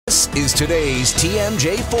is today's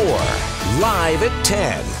TMJ4, live at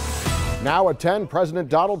 10. Now at 10, President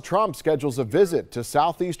Donald Trump schedules a visit to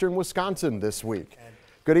southeastern Wisconsin this week.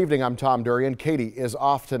 Good evening, I'm Tom Durian. Katie is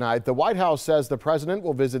off tonight. The White House says the president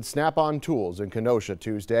will visit Snap-on Tools in Kenosha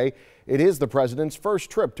Tuesday. It is the president's first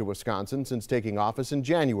trip to Wisconsin since taking office in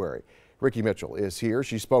January. Ricky Mitchell is here.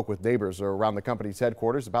 She spoke with neighbors around the company's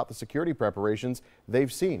headquarters about the security preparations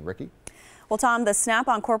they've seen. Ricky? Well, Tom, the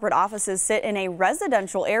Snap-on corporate offices sit in a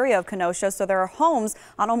residential area of Kenosha, so there are homes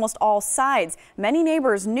on almost all sides. Many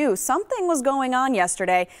neighbors knew something was going on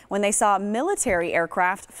yesterday when they saw military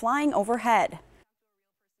aircraft flying overhead.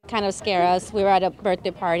 Kind of scare us. We were at a birthday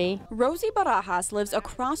party. Rosie Barajas lives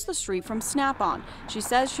across the street from Snap-on. She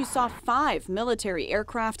says she saw 5 military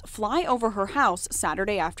aircraft fly over her house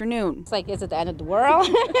Saturday afternoon. It's like, is it the end of the world?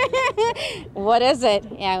 What is it?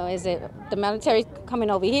 Yeah, is it the military coming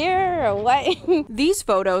over here or what? These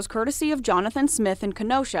photos, courtesy of Jonathan Smith in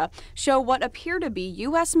Kenosha, show what appear to be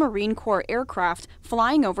U.S. Marine Corps aircraft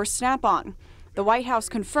flying over Snap-on. The White House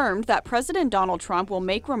confirmed that President Donald Trump will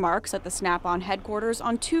make remarks at the Snap-on headquarters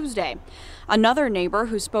on Tuesday. Another neighbor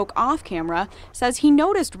who spoke off camera says he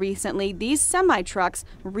noticed recently these semi-trucks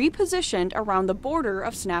repositioned around the border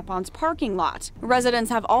of Snap-on's parking lot. Residents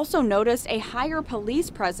have also noticed a higher police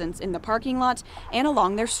presence in the parking lot and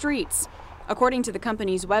along their streets. According to the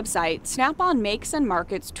company's website, Snap-on makes and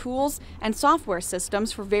markets tools and software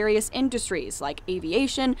systems for various industries like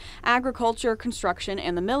aviation, agriculture, construction,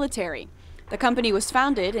 and the military. The company was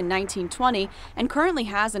founded in 1920 and currently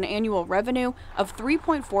has an annual revenue of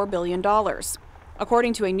 $3.4 billion.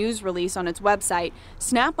 According to a news release on its website,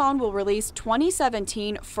 Snap-on will release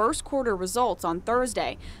 2017 first quarter results on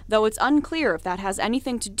Thursday, though it's unclear if that has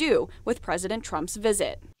anything to do with President Trump's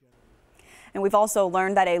visit. And we've also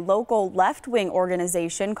learned that a local left-wing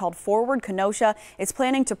organization called Forward Kenosha is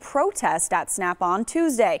planning to protest at Snap-on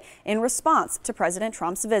Tuesday in response to President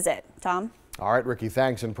Trump's visit. Tom? All right, Ricky,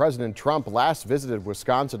 thanks. And President Trump last visited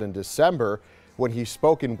Wisconsin in December when he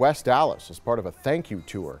spoke in West Dallas as part of a thank you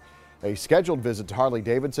tour. A scheduled visit to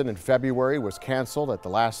Harley-Davidson in February was canceled at the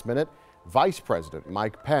last minute. Vice President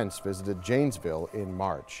Mike Pence visited Janesville in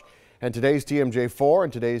March. And today's TMJ4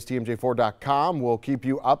 and today's TMJ4.com will keep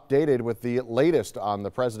you updated with the latest on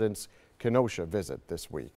the president's Kenosha visit this week.